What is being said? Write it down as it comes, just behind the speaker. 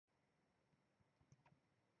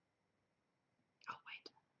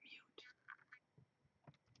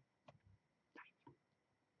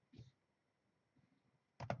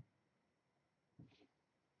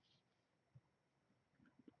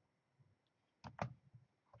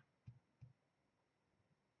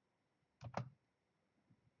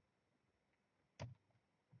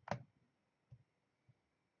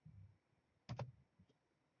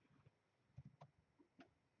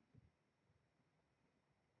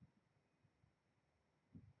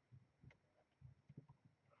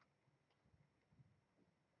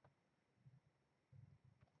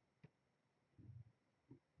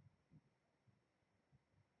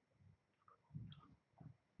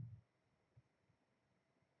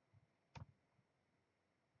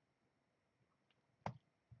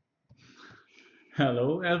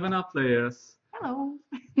Hello, Elvenar players. Hello.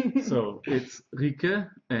 So it's Rike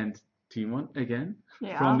and Timon again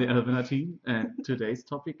from Yeah, the Elvenar team, and today's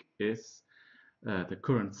topic is the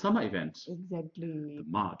current summer event, the exactly.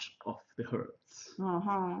 March of the Herds.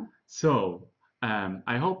 Uh-huh. So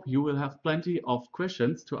I hope you will have plenty of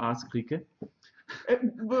questions to ask Rike,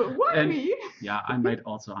 But why and me? yeah, I might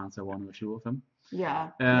also answer one or two of them. Yeah,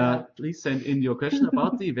 yeah. Please send in your question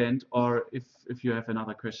about the event, or if you have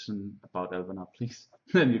another question about Elvenar, please,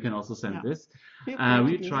 then you can also send Yeah. this. Feel free to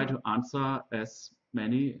We do try so. to answer as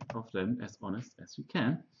many of them as honest as we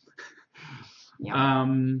can. Yeah.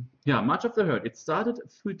 Yeah, March of the Herd. It started a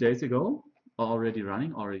few days ago, already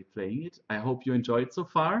running, already playing it. I hope you enjoyed so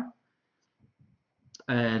far.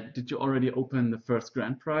 Did you already open the first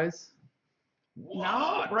grand prize?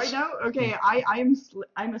 Now, right What? now, okay, I'm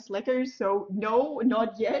a slacker, so no,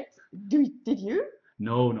 not yet. Did you?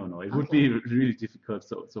 No. It would Okay. be really difficult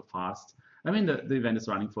so fast. I mean, the event is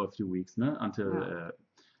running for a few weeks, no? Until Yeah.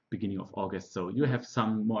 beginning of August, so you have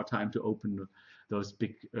some more time to open those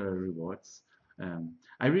big rewards.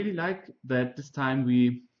 I really like that this time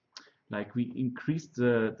we increased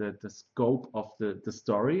the scope of the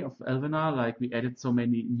story of Elvenar. Like we added so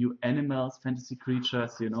many new animals, fantasy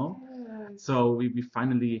creatures, you know. Yes. So we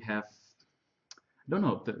finally have, I don't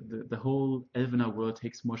know, the whole Elvenar world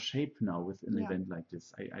takes more shape now with an Yeah. event like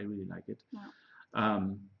this. I really like it. Yeah.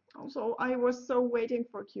 Um, Also, I was so waiting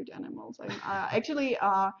for cute animals.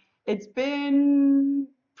 It's been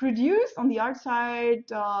produced on the art side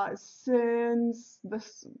since the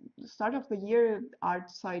start of the year. Art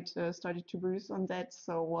side started to produce on that,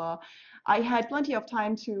 so I had plenty of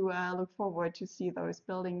time to look forward to see those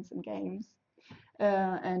buildings and games.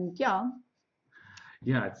 And yeah,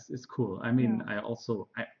 Yeah, it's cool. I yeah, mean,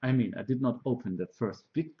 I mean, I did not open the first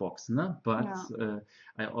big box, no, but yeah,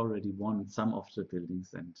 I already won some of the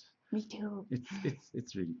buildings, and me too.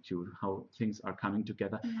 it's really cute how things are coming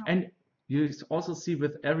together. Yeah, And you also see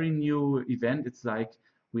with every new event, it's like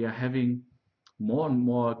we are having more and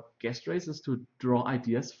more guest races to draw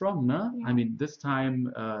ideas from, no? I yeah, mean, this time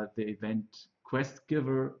the event quest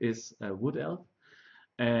giver is a wood elf,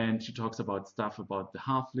 and she talks about stuff about the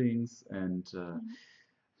halflings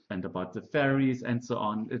and about the fairies and so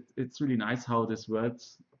on. It's really nice how this world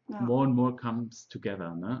yeah, more and more comes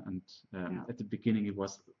together. No? And yeah, at the beginning, it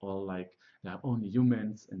was all like there are only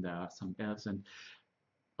humans and there are some elves. And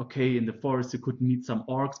okay, in the forest, you could meet some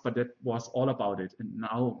orcs, but that was all about it. And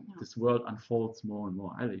now yeah, this world unfolds more and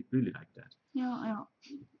more. I really like that. yeah, yeah.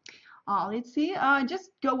 Let's see. Just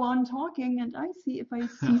go on talking and I see if I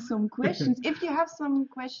see some questions. If you have some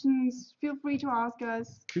questions, feel free to ask us.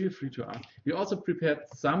 Feel free to ask. We also prepared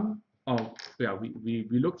some. Oh, yeah, we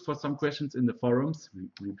looked for some questions in the forums.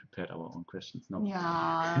 We prepared our own questions. No.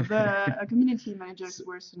 Yeah, the community managers So,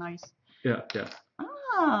 were so nice. yeah.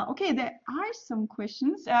 Okay, there are some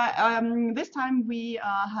questions. This time we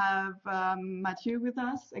have Mathieu with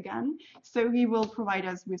us again, so he will provide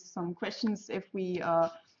us with some questions if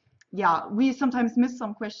yeah, we sometimes miss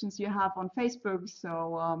some questions you have on Facebook, so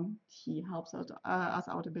he helps us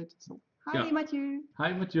out a bit. So, Yeah. hi, Mathieu.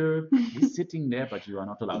 Hi, Mathieu. He's sitting there, but you are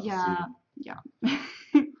not allowed to see Yeah, him.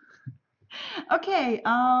 yeah. Okay.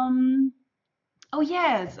 Oh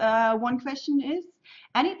yes. One question is,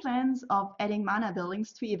 any plans of adding mana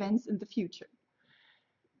buildings to events in the future?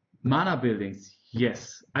 Mana buildings,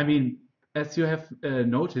 yes. I mean, as you have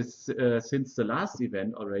noticed since the last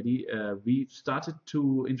event already, we started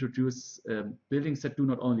to introduce buildings that do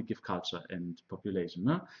not only give culture and population.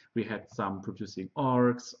 No? We had some producing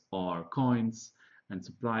orcs or coins and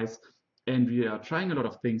supplies, and we are trying a lot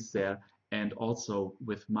of things there. And also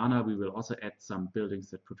with mana, we will also add some buildings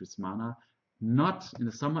that produce mana. Not in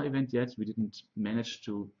the summer event yet. We didn't manage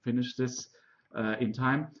to finish this in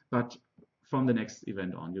time, but from the next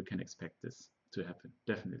event on, you can expect this to happen.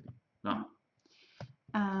 Definitely. Yeah. No.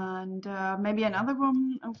 And maybe another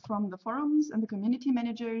one from the forums and the community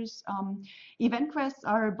managers. Event quests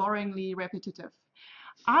are boringly repetitive.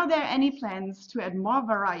 Are there any plans to add more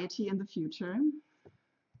variety in the future?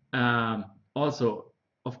 Also,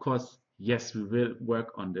 of course, yes, we will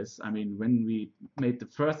work on this. I mean, when we made the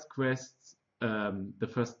first quests, the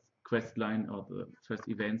first quest line or the first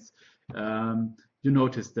events, you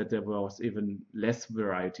noticed that there was even less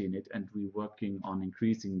variety in it, and we're working on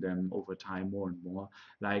increasing them over time more and more.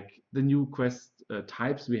 Like the new quest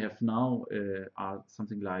types we have now are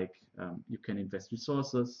something like you can invest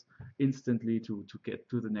resources instantly to get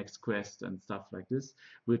to the next quest and stuff like this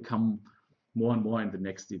will come more and more in the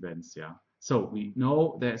next events. Yeah. So we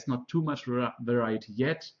know there's not too much variety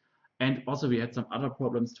yet. And also we had some other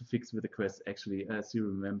problems to fix with the quest actually, as you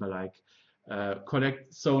remember, like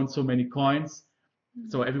collect so and so many coins.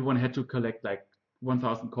 So everyone had to collect like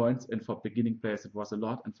 1,000 coins, and for beginning players it was a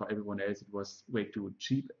lot, and for everyone else it was way too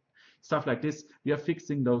cheap. Stuff like this, we are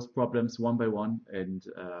fixing those problems one by one, and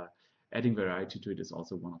adding variety to it is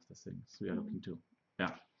also one of the things we are looking to.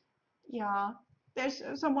 Yeah. Yeah, there's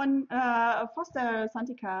someone, Foster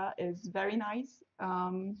Santika is very nice.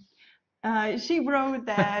 She wrote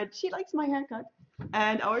that she likes my haircut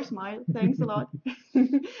and our smile. Thanks a lot.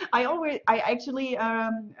 I actually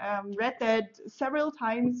read that several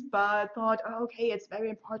times, but thought, oh, okay, it's very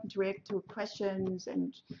important to react to questions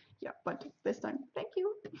and yeah, but this time, thank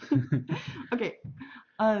you. Okay,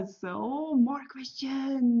 so more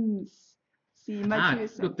questions. See, Matthew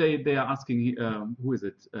is Look, they are asking, who is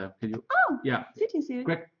it? Can you? oh, Yeah, City.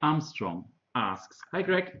 Greg Armstrong asks, hi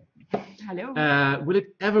Greg, Hello. will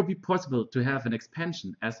it ever be possible to have an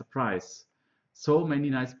expansion as a prize? So many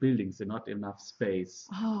nice buildings and not enough space.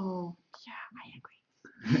 Oh, yeah, I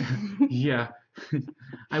agree. Yeah,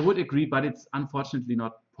 I would agree, but it's unfortunately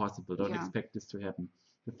not possible. Don't Yeah. expect this to happen.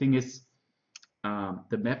 The thing is,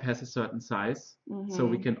 the map has a certain size, so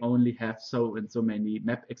we can only have so and so many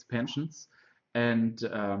map expansions, and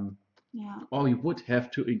Yeah. or we would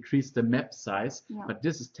have to increase the map size. Yeah. But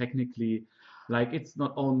this is technically, like, it's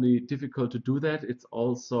not only difficult to do that, it's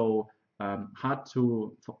also hard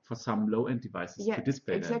for some low-end devices Yeah, to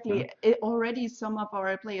display that. exactly. It already some of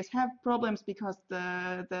our players have problems because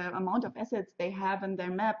the amount of assets they have in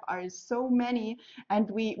their map are so many, and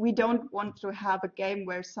we don't want to have a game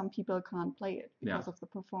where some people can't play it because of the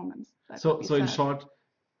performance. That would be So in sad. short,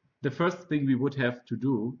 the first thing we would have to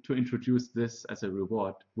do to introduce this as a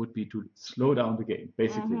reward would be to slow down the game,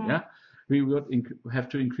 basically. Yeah, we would have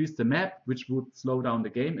to increase the map, which would slow down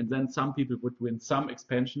the game, and then some people would win some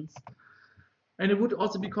expansions. And it would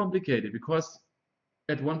also be complicated because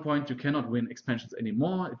at one point you cannot win expansions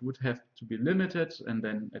anymore. It would have to be limited, and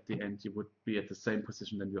then at the end you would be at the same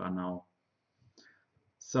position than you are now.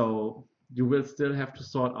 So you will still have to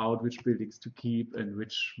sort out which buildings to keep and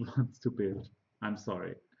which ones to build. I'm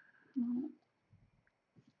sorry.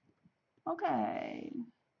 Okay.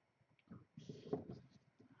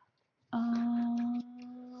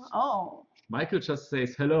 Oh. Michael just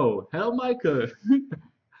says hello. Hello, Michael.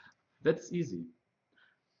 That's easy.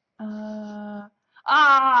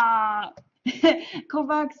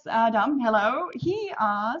 Kovacs Adam, hello. He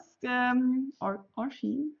asked, or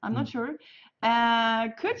she, I'm not sure.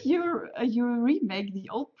 Could you remake the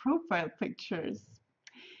old profile pictures?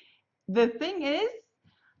 The thing is,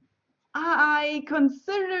 I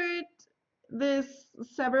considered this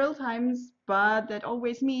several times, but that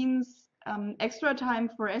always means extra time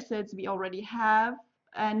for assets we already have,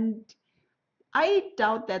 and I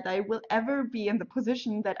doubt that I will ever be in the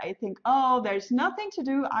position that I think, oh, there's nothing to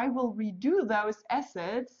do, I will redo those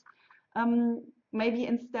assets. Maybe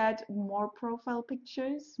instead more profile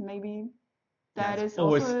pictures, maybe that It's is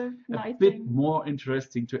always also a a nice bit thing. more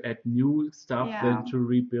interesting to add new stuff Yeah. than to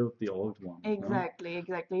rebuild the old one. No?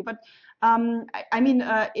 Exactly. But I mean,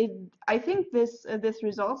 I think this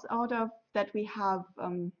results out of that we have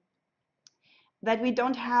that we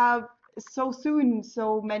don't have so soon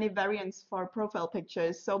so many variants for profile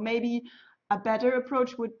pictures. So maybe a better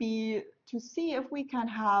approach would be to see if we can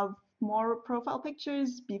have more profile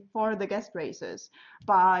pictures before the guest races.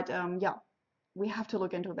 But yeah, we have to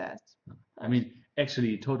look into that. I mean,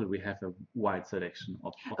 actually, in total, we have a wide selection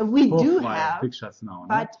of We do profile have, pictures now. No?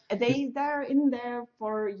 but they're in there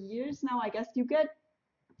for years now. I guess you get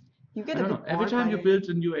I a don't know. bit Every bored time by you it. build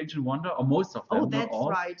a new Ancient Wonder, or most of them, Oh, not that's all,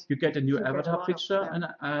 right. you get a new You get a avatar lot of picture, them.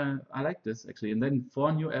 and I like this actually. And then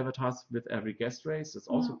 4 new avatars with every guest race is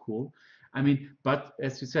also Yeah. cool. I mean, but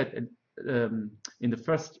as you said, in the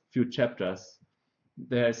first few chapters,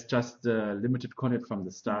 there's just limited content from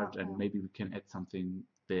the start, and maybe we can add something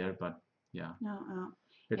there. But yeah,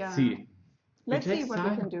 let's see. Let's see takes what we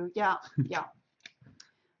time. can do. Yeah.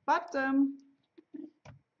 But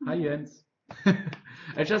Hi Jens.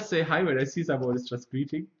 I just say hi when I see someone is just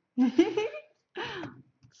greeting.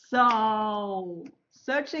 so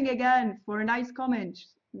searching again for a nice comment,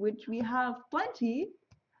 which we have plenty.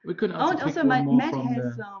 We could Oh, also and pick also one more Matt from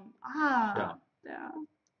has the. some. Yeah.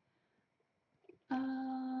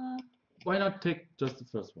 Why not take just the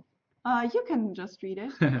first one? You can just read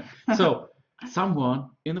it. So, someone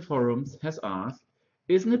in the forums has asked,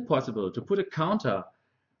 isn't it possible to put a counter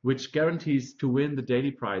which guarantees to win the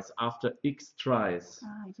daily prize after X tries?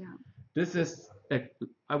 Yeah. This is,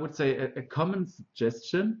 I would say, a common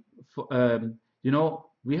suggestion. For,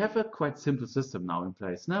 we have a quite simple system now in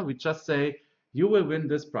place. Now we just say you will win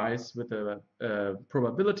this prize with a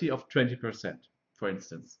probability of 20%, for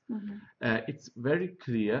instance. It's very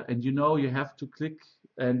clear, and you have to click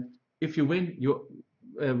and if you win, you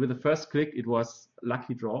with the first click it was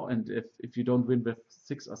lucky draw, and if you don't win with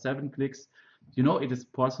 6 or 7 clicks, you know it is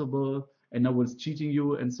possible, and no one's cheating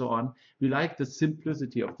you and so on. We like the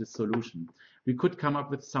simplicity of this solution. We could come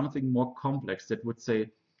up with something more complex that would say,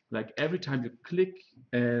 like every time you click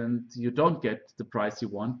and you don't get the price you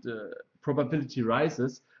want, the probability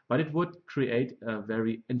rises, but it would create a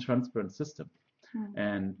very intransparent system. Mm.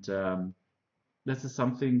 And this is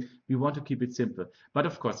something we want to keep it simple. But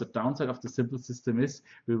of course, the downside of the simple system is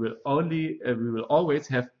we will always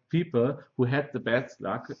have people who had the bad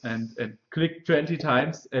luck and clicked 20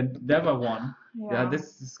 times and never won. Yeah, Yeah.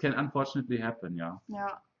 this can unfortunately happen. Yeah. Yeah,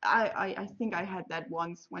 I think I had that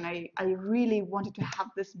once when I really wanted to have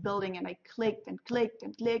this building, and I clicked and clicked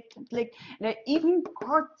and clicked and clicked, and I even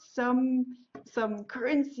got some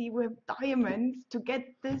currency with diamonds to get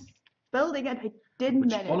this building, and I didn't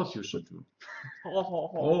Which all of manage. you should do. Ho, ho,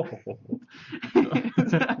 ho. Oh.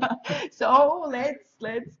 So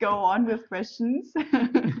let's go on with questions.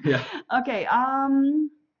 Yeah. Okay,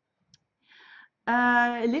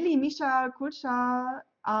 Lily Misha Kulcha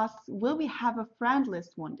asks, will we have a friend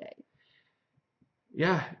list one day?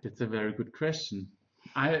 Yeah, it's a very good question.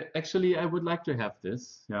 I would like to have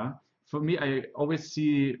this. Yeah. For me, I always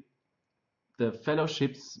see the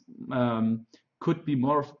fellowships could be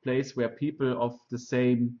more of a place where people of the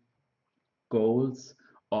same goals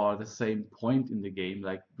or the same point in the game,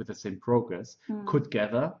 like with the same progress, Mm, could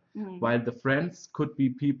gather, mm, while the friends could be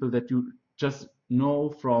people that you just know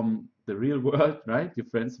from the real world, right? Your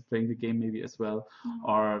friends are playing the game maybe as well, mm,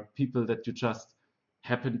 or people that you just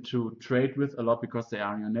happen to trade with a lot because they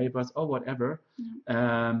are your neighbors or whatever.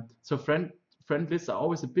 mm, So friend lists are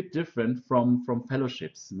always a bit different from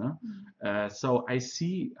fellowships, no? mm. So I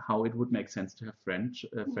see how it would make sense to have friend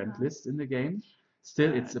Yeah, lists in the game.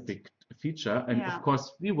 Still, it's a but big feature, and of yeah.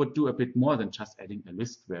 course, we would do a bit more than just adding a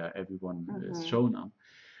list where everyone is Hmm. shown up.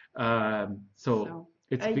 So So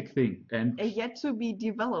it's a a, big thing, and a yet to be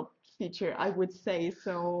developed feature, I would say.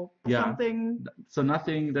 So yeah, something so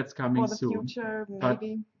nothing that's coming for the soon, future, but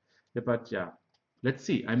maybe. yeah, let's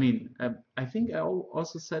see. I mean, I think I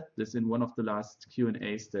also said this in one of the last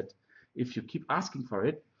Q&As that if you keep asking for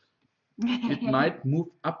it, it might move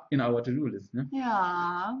up in our to-do list. No?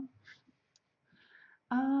 Yeah.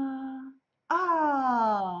 Uh,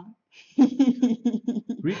 ah.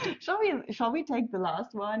 Read Shall we take the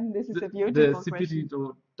last one? This is a the beautiful CPD question.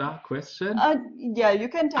 to da question. Yeah, you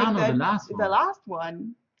can Ah, take no, the that, last the one. last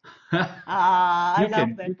one. Ah, I You love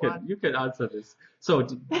can, that you can, one. you can answer this. So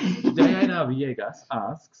Diana Villegas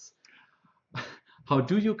asks, how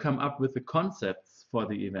do you come up with the concepts for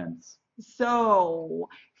the events? So,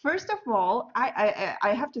 first of all,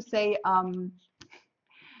 I have to say,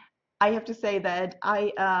 that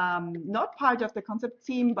I am not part of the concept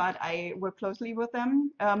team, but I work closely with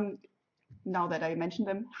them. Now that I mentioned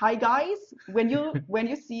them, hi guys. When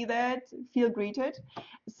you see that, feel greeted.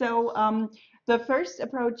 So the first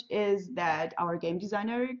approach is that our game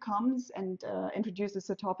designer comes and introduces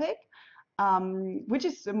a topic, which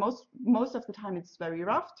is most of the time it's very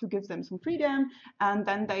rough to give them some freedom, and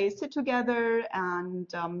then they sit together and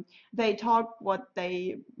they talk what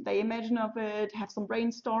they imagine of it, have some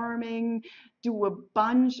brainstorming, do a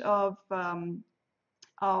bunch of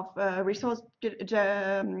resource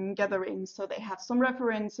gathering, so they have some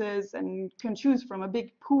references and can choose from a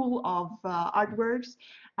big pool of artworks,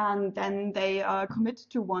 and then they commit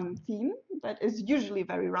to one theme that is usually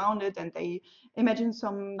very rounded, and they imagine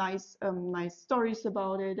some nice stories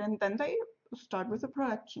about it, and then they start with the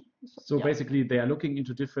production. So, So yeah, basically, they are looking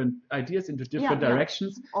into different ideas, into yeah, different yeah,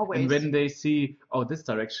 directions, and always, when they see, oh, this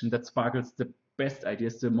direction that sparkles the best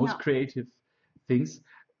ideas, the most yeah, creative things,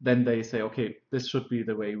 then they say, okay, this should be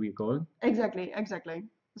the way we're going. exactly.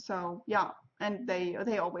 So yeah, and they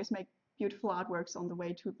always make beautiful artworks on the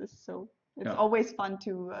way to this, so it's Yeah. always fun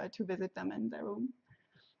to visit them in their room.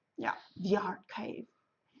 Yeah, the art cave.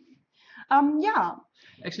 Yeah.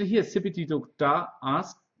 Actually, here, Sipiti Dokta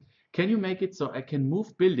asks, can you make it so I can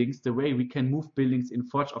move buildings the way we can move buildings in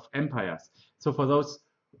Forge of Empires? So for those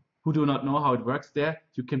who do not know how it works there,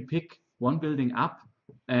 you can pick one building up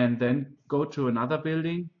and then go to another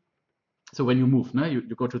building. So when you move, no, you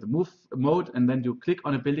go to the move mode and then you click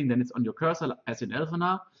on a building, then it's on your cursor as in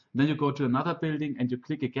Elvenar. Then you go to another building and you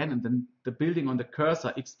click again, and then the building on the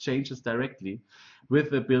cursor exchanges directly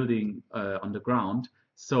with the building on the ground.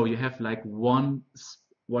 So you have like one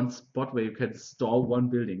spot where you can store one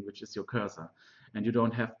building, which is your cursor. And you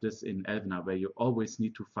don't have this in Elvenar, where you always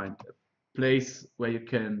need to find a place where you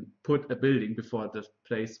can put a building before the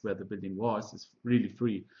place where the building was is really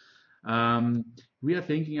free. Um, we are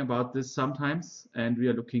thinking about this sometimes, and we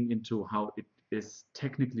are looking into how it is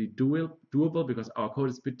technically doable because our code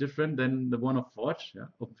is a bit different than the one of Forge. Yeah,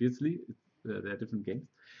 obviously, they're different games.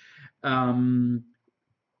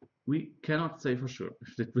 We cannot say for sure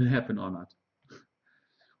if it will happen or not.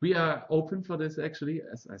 We are open for this actually,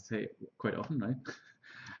 as I say quite often,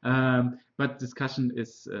 right? But discussion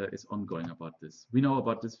is ongoing about this. We know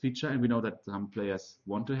about this feature, and we know that some players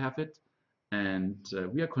want to have it, and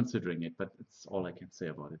we are considering it. But it's all I can say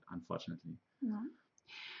about it, unfortunately. Yeah.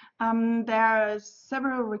 There are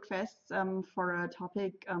several requests for a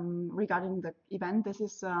topic regarding the event. This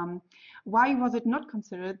is why was it not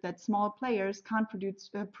considered that small players can't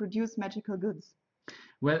produce magical goods?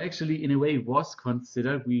 Well, actually, in a way, it was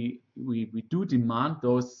considered. We do demand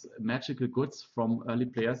those magical goods from early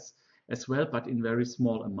players as well, but in very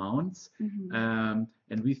small amounts. And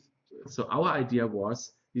so our idea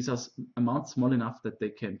was these are amounts small enough that they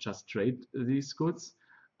can just trade these goods.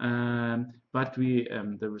 But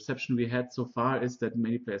the reception we had so far is that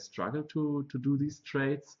many players struggle to do these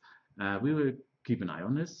trades. We will keep an eye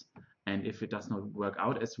on this. And if it does not work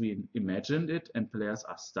out as we imagined it and players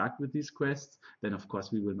are stuck with these quests, then of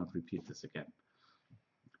course we will not repeat this again.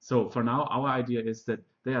 So for now, our idea is that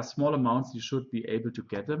they are small amounts, you should be able to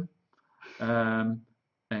get them.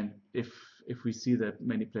 And if we see that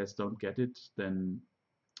many players don't get it, then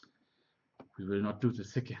we will not do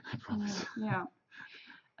this again, I promise. Yeah.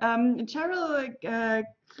 Cheryl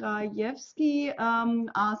Krajewski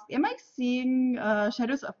asked, am I seeing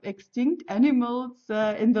shadows of extinct animals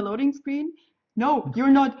in the loading screen? No, you're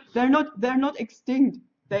not. They're not extinct.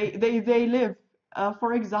 They live.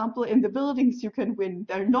 For example, in the buildings you can win.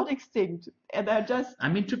 They're not extinct. They're just. I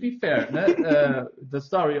mean, to be fair, the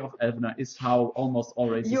story of Elvenar is how almost all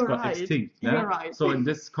races You're got right. extinct. You're right. So in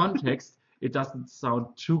this context, it doesn't sound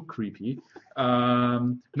too creepy.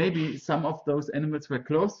 Maybe some of those animals were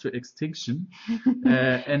close to extinction,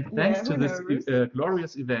 and thanks to this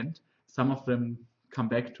glorious event, some of them come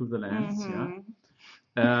back to the lands.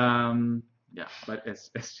 Yeah, but as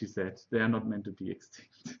she said, they are not meant to be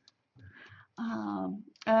extinct.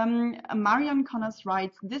 Marion Connors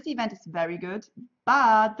writes, this event is very good,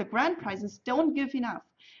 but the grand prizes don't give enough.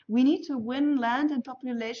 We need to win land and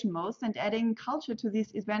population most, and adding culture to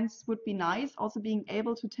these events would be nice. Also being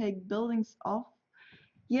able to take buildings off,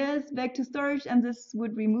 yes, back to storage, and this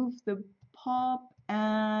would remove the pop.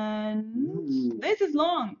 And this is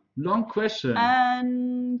long. Long question.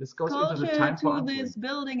 And this goes culture into the time for to this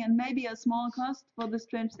building, and maybe a small cost for this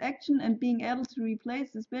transaction, and being able to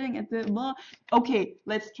replace this building at the well. Okay,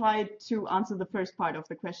 let's try to answer the first part of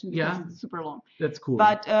the question because it's super long. That's cool.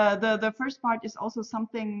 But the first part is also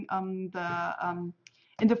something in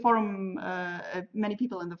the forum many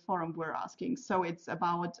people in the forum were asking. So it's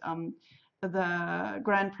about the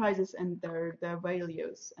grand prizes and their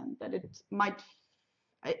values, and that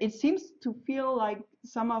it seems to feel like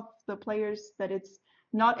some of the players that it's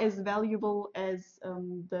not as valuable as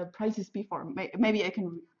the prizes before. Maybe I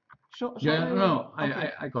can show no,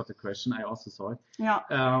 okay. I got the question. I also saw it. Yeah.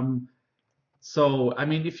 So I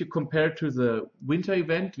mean, if you compare to the winter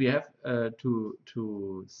event, we have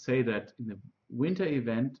to say that in the winter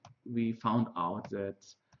event we found out that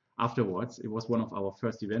afterwards, it was one of our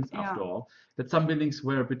first events after all, that some buildings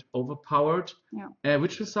were a bit overpowered,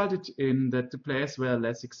 which resulted in that the players were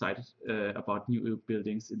less excited about new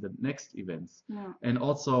buildings in the next events. And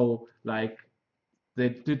also, like,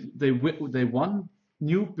 they won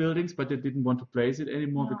new buildings, but they didn't want to place it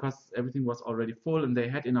anymore because everything was already full and they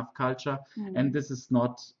had enough culture. And this is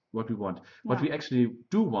not what we want. What we actually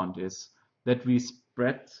do want is that we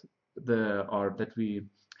spread that we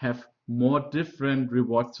have more different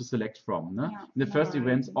rewards to select from. In the first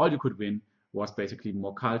events, all you could win was basically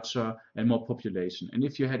more culture and more population. And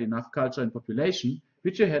if you had enough culture and population,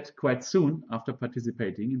 which you had quite soon after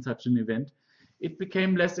participating in such an event, it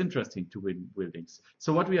became less interesting to win buildings.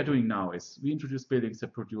 So what we are doing now is we introduce buildings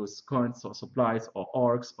that produce coins or supplies or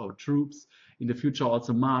orcs or troops. In the future,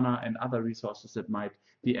 also mana and other resources that might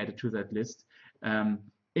be added to that list.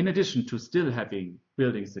 In addition to still having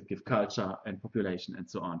buildings that give culture and population and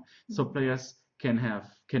so on. So players can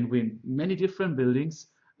win many different buildings.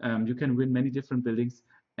 You can win many different buildings,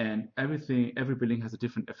 and every building has a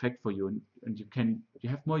different effect for you, and you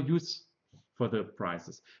have more use for the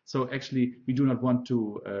prizes. So actually, we do not want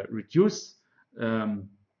to reduce the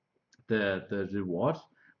reward.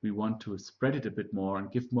 We want to spread it a bit more and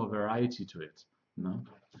give more variety to it.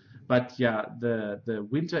 But yeah, the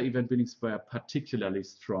winter event buildings were particularly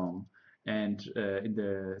strong, And in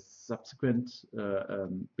the subsequent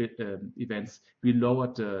events, we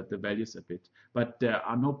lowered the values a bit. But there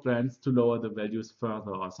are no plans to lower the values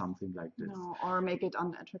further or something like this. No, or make it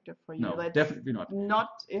unattractive for you. No, That's definitely not.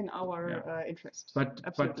 not in our Yeah. interest. But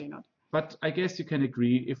Absolutely not. but I guess you can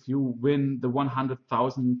agree, if you win the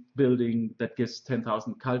 100,000 building that gives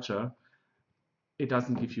 10,000 culture, it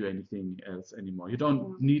doesn't give you anything else anymore. You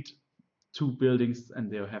don't need two buildings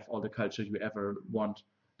and they'll have all the culture you ever want.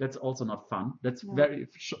 That's also not fun. That's very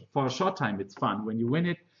for a short time. It's fun when you win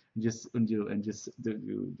it. You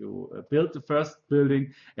build the first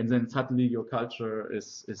building and then suddenly your culture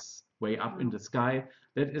is way up in the sky.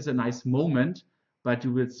 That is a nice moment, but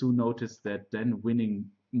you will soon notice that then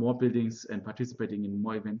winning more buildings and participating in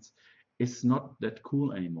more events is not that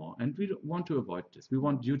cool anymore. And we don't want to avoid this. We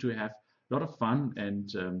want you to have a lot of fun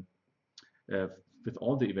and uh, with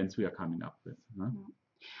all the events we are coming up with. Huh?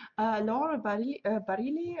 Laura Barili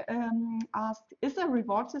asked, is there a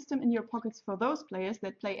reward system in your pockets for those players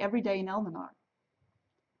that play every day in Elvenar?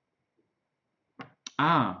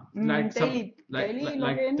 Like daily daily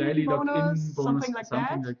login bonus, something like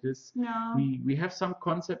something that. like this. Yeah. We have some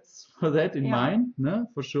concepts for that in mind, no,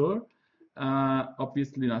 for sure.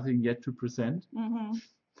 Obviously, nothing yet to present.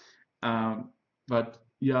 But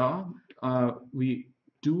yeah, we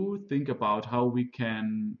do think about how we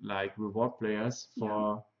can like reward players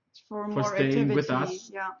for more staying activity. with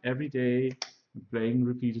us every day, playing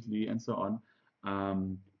repeatedly, and so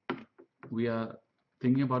on. We are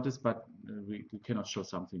thinking about this, but we cannot show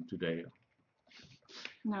something today.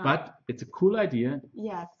 No. But it's a cool idea.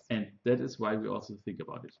 Yes. And that is why we also think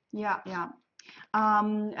about it. Yeah, yeah.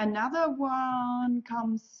 Another one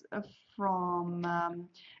comes from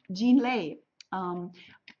Jean Lay.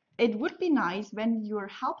 It would be nice when you're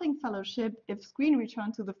helping fellowship if screen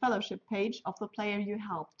return to the fellowship page of the player you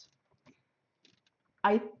helped.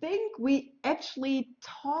 I think we actually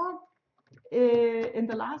talked in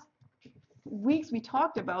the last weeks, we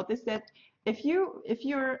talked about this, that if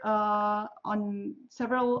you're on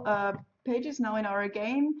several pages now in our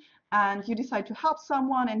game and you decide to help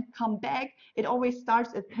someone and come back, it always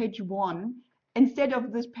starts at page 1 instead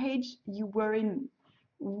of this page you were in.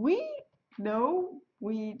 We know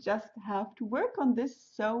we just have to work on this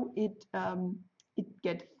so it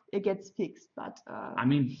gets fixed. But I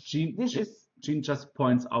mean, Jean just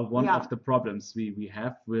points out one of the problems we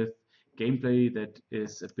have with gameplay that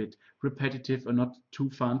is a bit repetitive and not too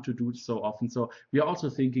fun to do so often. So we are also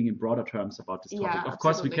thinking in broader terms about this topic. Of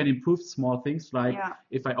course, we can improve small things like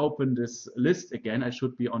if I open this list again, I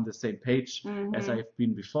should be on the same page as I have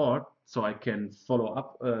been before, so I can follow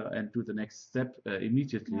up and do the next step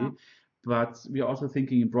immediately. But we are also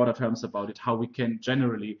thinking in broader terms about it, how we can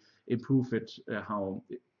generally improve it, how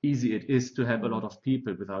easy it is to have a lot of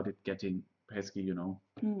people without it getting pesky, you know.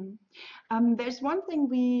 There's one thing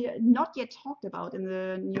we not yet talked about in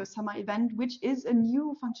the new summer event, which is a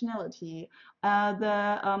new functionality,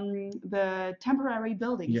 the temporary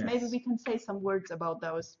buildings. Yes. Maybe we can say some words about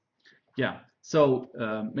those. Yeah, so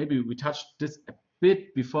maybe we touched this a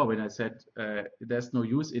bit before when I said there's no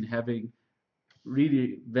use in having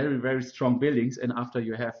really very, very strong buildings, and after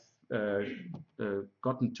you have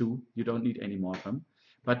gotten two, you don't need any more of them.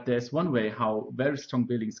 But there's one way how very strong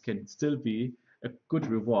buildings can still be a good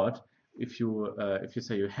reward if you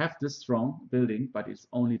say you have this strong building, but it's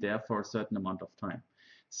only there for a certain amount of time.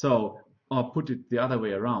 So, or put it the other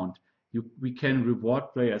way around, we can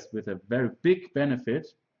reward players with a very big benefit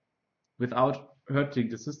without hurting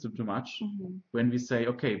the system too much. When we say,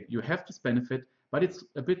 okay, you have this benefit, but it's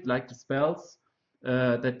a bit like the spells,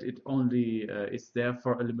 that it only is there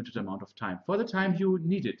for a limited amount of time. For the time you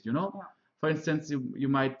need it, you know? For instance, you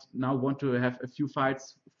might now want to have a few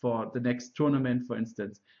fights for the next tournament, for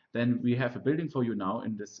instance. Then we have a building for you now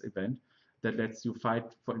in this event that lets you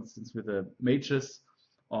fight, for instance, with the mages,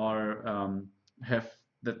 or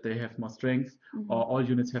they have more strength, or all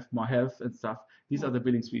units have more health and stuff. These are the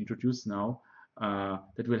buildings we introduce now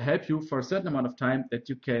that will help you for a certain amount of time that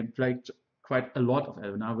you can play quite a lot of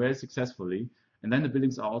Elvenar very successfully. And then the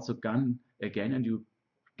buildings are also gone again, and you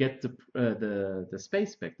get the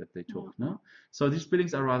space back that they took. No? So these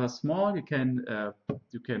buildings are rather small. You can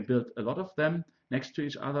build a lot of them next to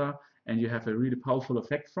each other, and you have a really powerful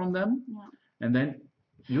effect from them. And then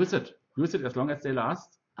use it as long as they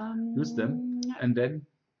last. Use them, and then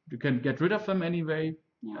you can get rid of them anyway.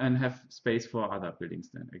 Yeah. and have space for other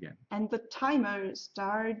buildings then again. And the timer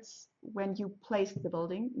starts when you place the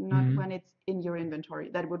building, not Mhm. when it's in your inventory.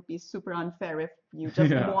 That would be super unfair if you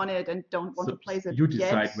just Yeah. want it and don't want to So place it you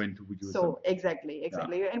yet. decide when to use them. So exactly.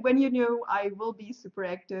 And when you know I will be super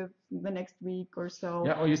active the next week or so,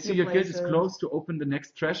 Yeah, or you see you your guild place is it. close to open the next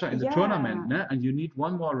treasure in the Yeah. tournament, ne? And you need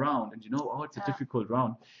one more round, and you know, oh, it's a Yeah. difficult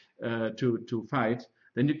round to fight.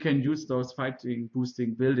 Then you can use those fighting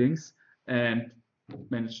boosting buildings and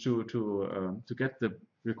manage to get the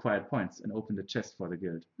required points and open the chest for the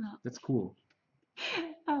guild. Yeah. That's cool.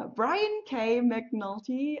 Brian K.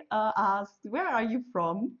 McNulty asked, "Where are you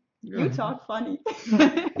from? You Yeah. talk funny."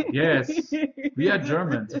 Yes, we are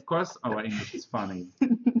Germans. Of course, our English is funny.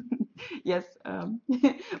 Yes,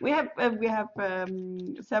 we have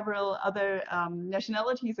several other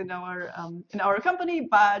nationalities in our company,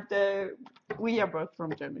 but we are both from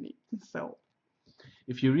Germany. So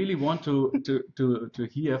If you really want to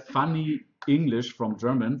hear funny English from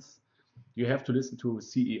Germans, you have to listen to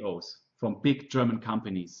CEOs from big German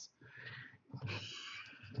companies.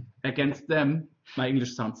 Against them, my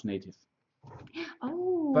English sounds native.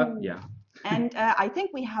 oh, But yeah, and I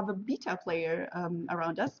think we have a beta player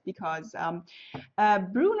around us because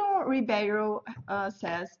Bruno Ribeiro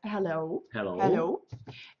says hello. hello. Hello.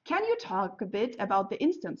 Can you talk a bit about the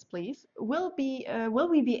instance, please? Will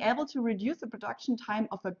we be able to reduce the production time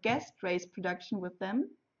of a guest race production with them?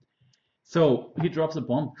 So he drops a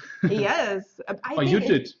bomb. Yes, Or you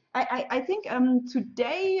did. I think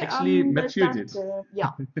today Actually, they Mathieu started. did.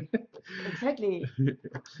 Yeah, exactly.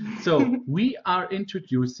 So we are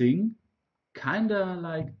introducing kinda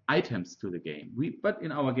like items to the game. But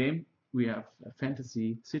in our game we have a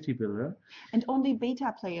fantasy city builder. And only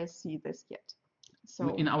beta players see this yet.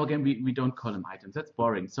 So In our game we don't call them items. That's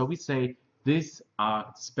boring. So we say these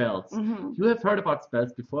are spells. mhm. You have heard about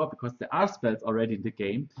spells before because there are spells already in the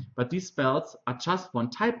game, but these spells are just one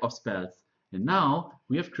type of spells. And now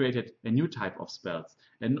we have created a new type of spells.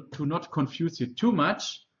 And to not confuse you too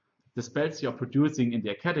much, the spells you're producing in the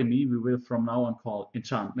academy we will from now on call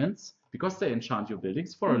enchantments because they enchant your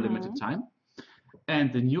buildings for a limited time.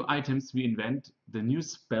 And the new items we invent, the new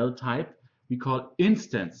spell type, we call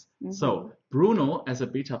instance. So Bruno, as a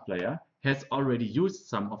beta player, has already used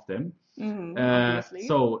some of them. Obviously.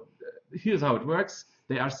 So here's how it works.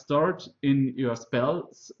 They are stored in your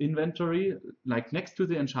spells inventory, like next to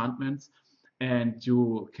the enchantments, and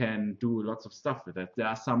you can do lots of stuff with it. There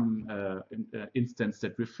are some instances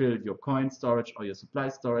that refill your coin storage or your supply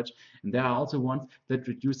storage, and there are also ones that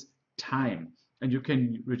reduce time. And you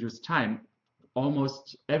can reduce time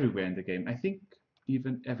almost everywhere in the game. I think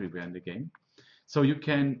even everywhere in the game. So you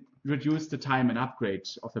can reduce the time an upgrade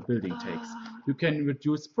of a building takes. You can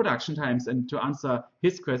reduce production times. And to answer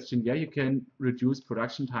his question, yeah, you can reduce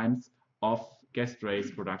production times of guest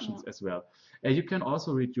race productions as well. You can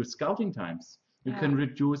also reduce scouting times. You can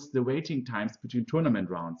reduce the waiting times between tournament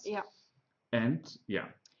rounds. Yeah. And yeah,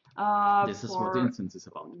 this is what the instance is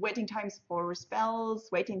about. Waiting times for spells,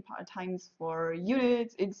 waiting times for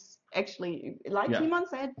units. It's actually, like Timon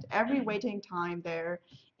said, every waiting time there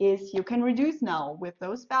is you can reduce now with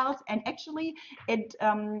those spells. And actually,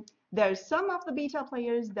 there's some of the beta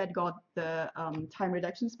players that got the time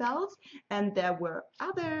reduction spells, and there were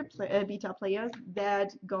other beta players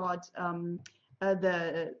that got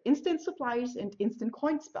the instant supplies and instant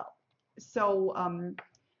coin spell. So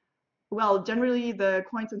well, generally the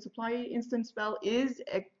coins and supply instant spell is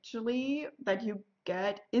actually that you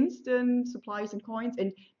get instant supplies and coins,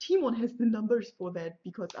 and Timon has the numbers for that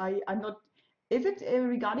because I'm not. Is it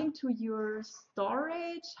regarding to your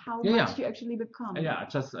storage? How much you actually become? Yeah, I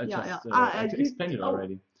just you, explained it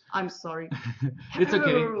already. I'm sorry. It's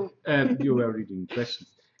okay. You were reading questions.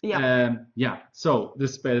 So the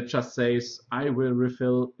spell just says, I will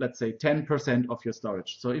refill, let's say, 10% of your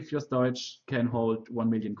storage. So if your storage can hold 1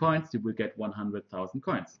 million coins, you will get 100,000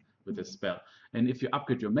 coins with this spell. And if you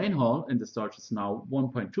upgrade your main hall and the storage is now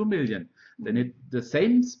 1.2 million, then the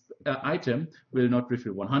same item will not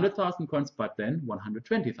refill 100,000 coins, but then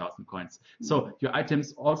 120,000 coins. So your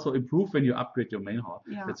items also improve when you upgrade your main hall.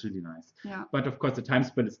 That's really nice. But of course, the time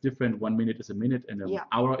spell is different. 1 minute is a minute, and an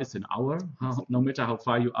hour is an hour, no matter how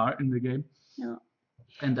far you are in the game.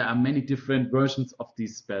 And there are many different versions of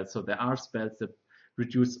these spells. So there are spells that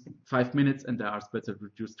reduce 5 minutes, and there are spells that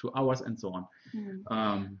reduce 2 hours, and so on.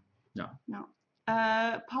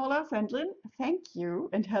 Paula Sandlin, thank you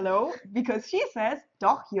and hello, because she says,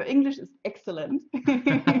 "Doch, your English is excellent."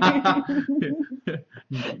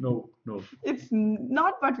 No. It's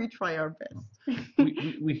not, but we try our best.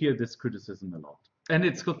 we hear this criticism a lot, and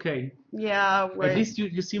it's okay. Yeah. At least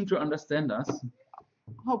you seem to understand us.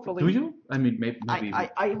 hopefully. Do you? I mean, maybe.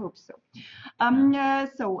 I hope so. Yeah.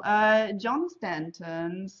 John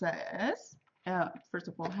Stanton says, first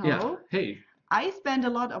of all, Yeah. hello. Hey. I spend a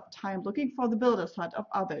lot of time looking for the builder's hut of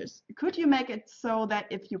others. Could you make it so that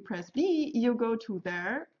if you press B, you go to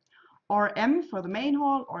there, or M for the main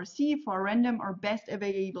hall, or C for random or best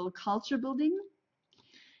available culture building?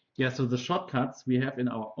 Yeah, so the shortcuts we have in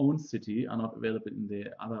our own city are not available in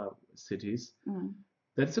the other cities. Mm.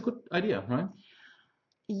 That's a good idea, right?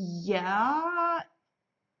 Yeah,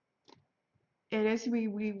 it is. We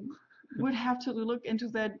would have to look into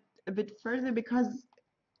that a bit further because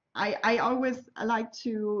I always like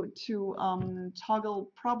to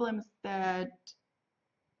toggle problems that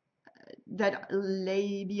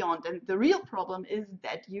lay beyond. And the real problem is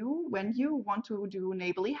that when you want to do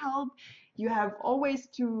neighborly help, you have always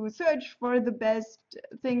to search for the best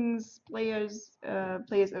things players.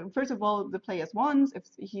 First of all, the players wants, if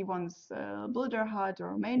he wants a builder hut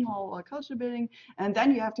or main hall or culture building, and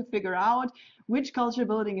then you have to figure out which culture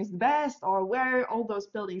building is the best or where all those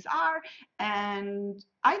buildings are. And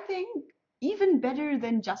I think even better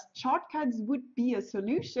than just shortcuts would be a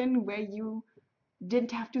solution where you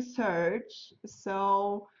didn't have to search.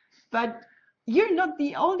 So, but you're not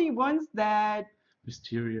the only ones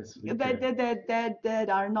Mysterious that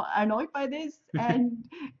are not annoyed by this. And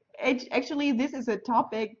actually, this is a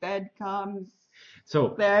topic that comes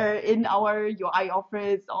So there in our UI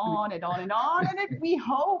office on and on and on. And we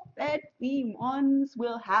hope that we once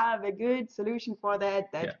will have a good solution for that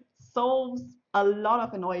yeah, solves a lot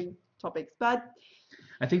of annoying topics. But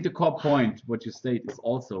I think the core point, what you state, is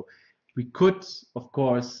also we could, of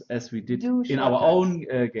course, as we did do in our shortcuts.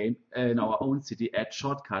 own game, in our own city, add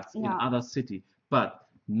shortcuts in Yeah. other city. But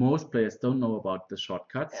most players don't know about the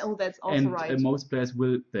shortcuts, Oh, that's also and right. most players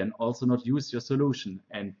will then also not use your solution.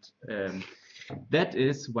 And that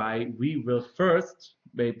is why we will first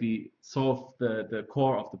maybe solve the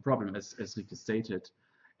core of the problem, as Rike stated.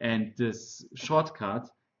 And this shortcut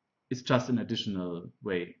is just an additional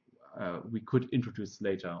way we could introduce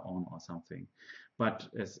later on or something. But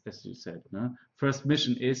as you said, no? First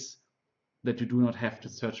mission is that you do not have to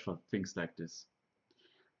search for things like this.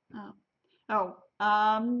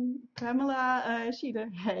 Pamela Schiede,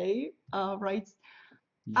 hey, writes,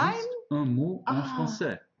 Juste un mot en ah,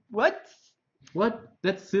 français. what? What?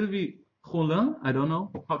 That's Sylvie Rollin? I don't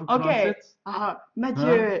know how to pronounce Okay, it.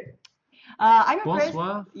 Mathieu. I'm impressed.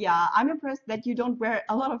 Bonsoir. Yeah, I'm impressed that you don't wear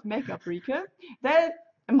a lot of makeup, Rike. That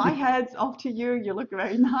my hat's off to you. You look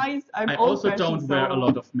very nice. I'm I also old-fashioned, don't wear a so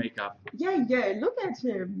lot of makeup. yeah. Look at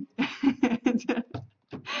him.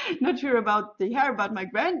 Not sure about the hair, but my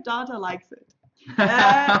granddaughter likes it.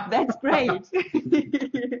 That's great.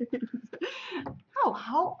 Oh,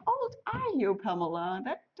 how old are you, Pamela?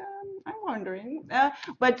 That I'm wondering.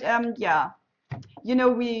 Yeah, you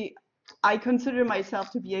know, I consider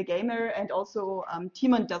myself to be a gamer, and also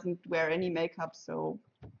Timon doesn't wear any makeup, so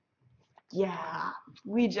yeah,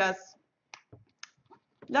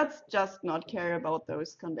 let's just not care about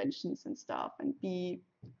those conventions and stuff and be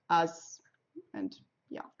us, and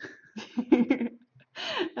yeah.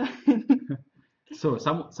 So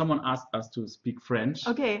someone asked us to speak French.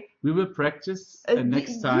 Okay. We will practice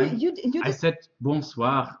next You time. did. I said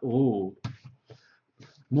bonsoir. Oh,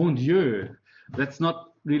 mon Dieu. That's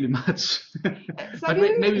not really much. But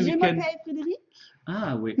Salut, maybe je we can. m'appelle Frédéric.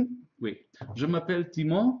 Ah oui, oui. Je m'appelle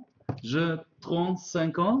Timon. J'ai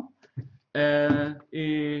 35 ans.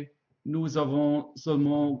 Et nous avons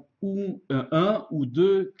seulement un ou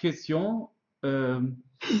deux questions.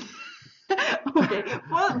 Okay,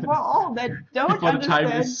 for all that don't Before the time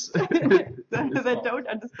understand is that don't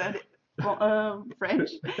understand French,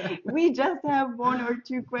 we just have one or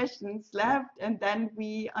two questions left, and then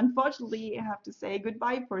we unfortunately have to say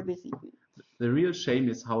goodbye for this evening. The real shame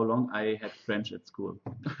is how long I had French at school.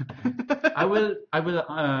 I will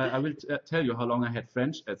tell you how long I had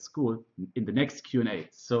French at school in the next Q&A.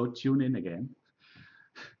 So tune in again.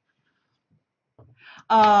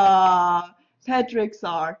 Patrick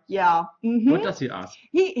Sar, yeah. Mm-hmm. What does he ask?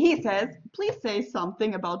 He says, please say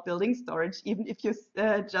something about building storage, even if you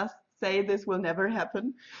just say this will never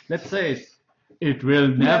happen. Let's say it will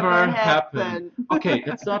never happen. Okay,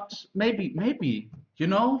 that's not maybe. You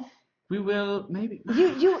know, we will maybe.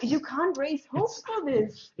 You can't raise hopes for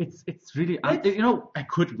this. It's really you know, I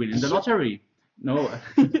could win in the lottery. No.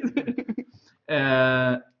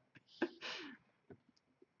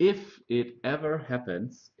 If it ever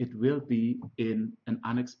happens, it will be in an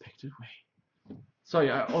unexpected way. Sorry,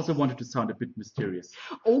 I also wanted to sound a bit mysterious.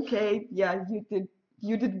 Okay, yeah,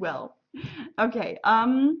 you did well. Okay,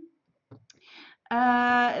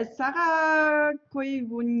 Sarah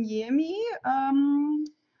Koivunyemi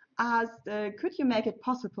asked, could you make it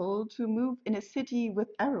possible to move in a city with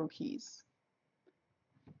arrow keys?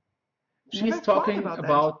 She's Never thought talking about that.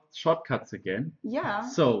 about shortcuts again. Yeah.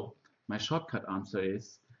 So my shortcut answer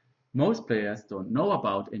is most players don't know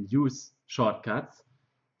about and use shortcuts.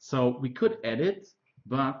 So we could add it,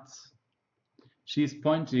 but she's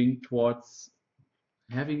pointing towards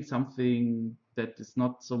having something that is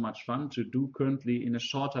not so much fun to do currently in a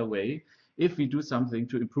shorter way. If we do something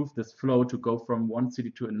to improve this flow to go from one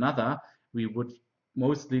city to another, we would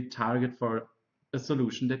mostly target for a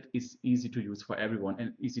solution that is easy to use for everyone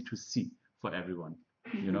and easy to see for everyone,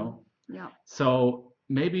 you know? Yeah. So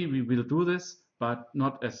maybe we will do this, but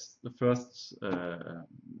not as the first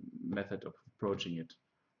method of approaching it.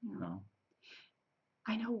 Yeah. No.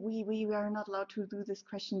 I know we were not allowed to do this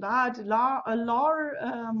question, but Laure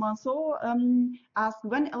Manceau asked,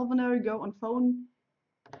 when Elvenar go on phone?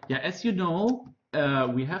 Yeah, as you know,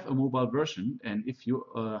 we have a mobile version, and if you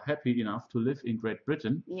are happy enough to live in Great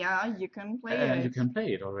Britain, Yeah, you can play you it. can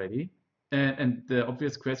play it already. And the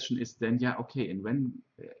obvious question is then, yeah, okay, and when,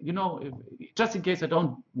 you know, just in case I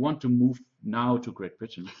don't want to move now to Great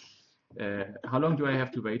Britain, how long do I have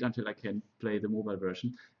to wait until I can play the mobile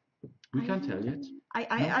version? We can't tell yet.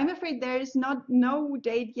 I'm afraid there is no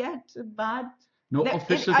date yet, but No there,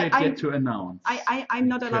 official I, date I'm, yet to announce. I'm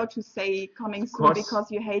not allowed to say coming soon course,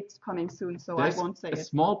 because you hate coming soon, so I There's won't say a it.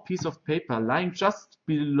 small piece of paper lying just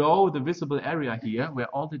below the visible area here where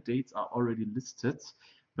all the dates are already listed,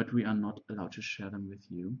 but we are not allowed to share them with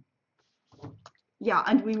you. Yeah,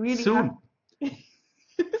 and we really Soon. have.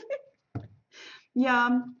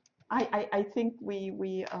 Yeah, I think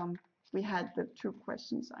we had the two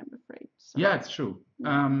questions, I'm afraid. So. Yeah, it's true.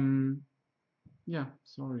 Yeah,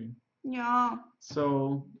 sorry. Yeah.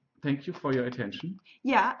 So thank you for your attention.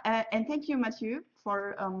 Yeah, and thank you, Mathieu,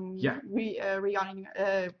 for Yeah. regarding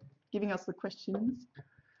giving us the questions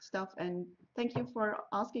stuff, and thank you for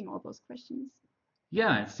asking all those questions.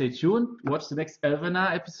 Yeah, and stay tuned. Watch the next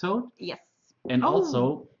Elvenar episode. Yes. And Oh.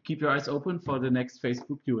 also keep your eyes open for the next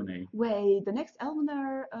Facebook Q&A. Wait, the next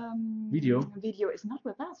Elvenar Video is not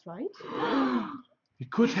with us, right? It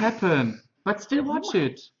could happen, but still watch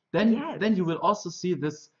it. Then Yes. you will also see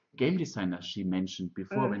this game designer she mentioned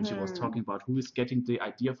before when she was talking about who is getting the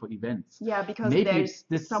idea for events. Yeah, because maybe there's it's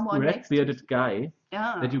this someone next to red-bearded guy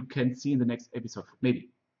Yeah. that you can see in the next episode.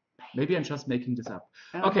 Maybe I'm just making this up.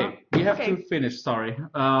 Okay, we have to finish. Sorry.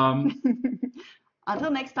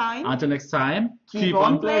 Until next time. Until next time, Keep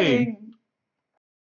on playing.